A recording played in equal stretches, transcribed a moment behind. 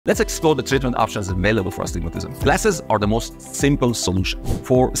Let's explore the treatment options available for astigmatism. Glasses are the most simple solution.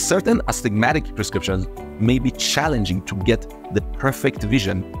 For certain astigmatic prescriptions, it may be challenging to get the perfect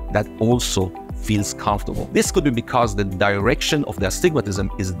vision that also feels comfortable. This could be because the direction of the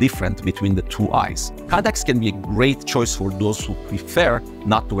astigmatism is different between the two eyes. Contacts can be a great choice for those who prefer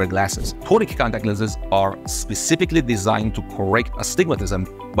not to wear glasses. Toric contact lenses are specifically designed to correct astigmatism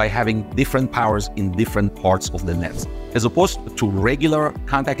by having different powers in different parts of the lens. As opposed to regular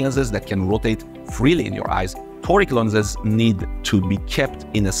contact lenses that can rotate freely in your eyes, toric lenses need to be kept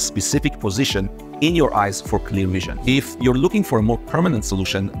in a specific position in your eyes for clear vision. If you're looking for a more permanent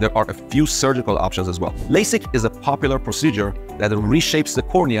solution, there are a few surgical options as well. LASIK is a popular procedure that reshapes the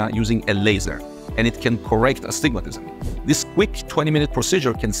cornea using a laser, and it can correct astigmatism. This quick 20-minute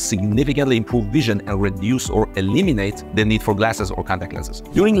procedure can significantly improve vision and reduce or eliminate the need for glasses or contact lenses.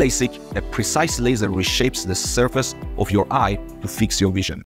 During LASIK, a precise laser reshapes the surface of your eye to fix your vision.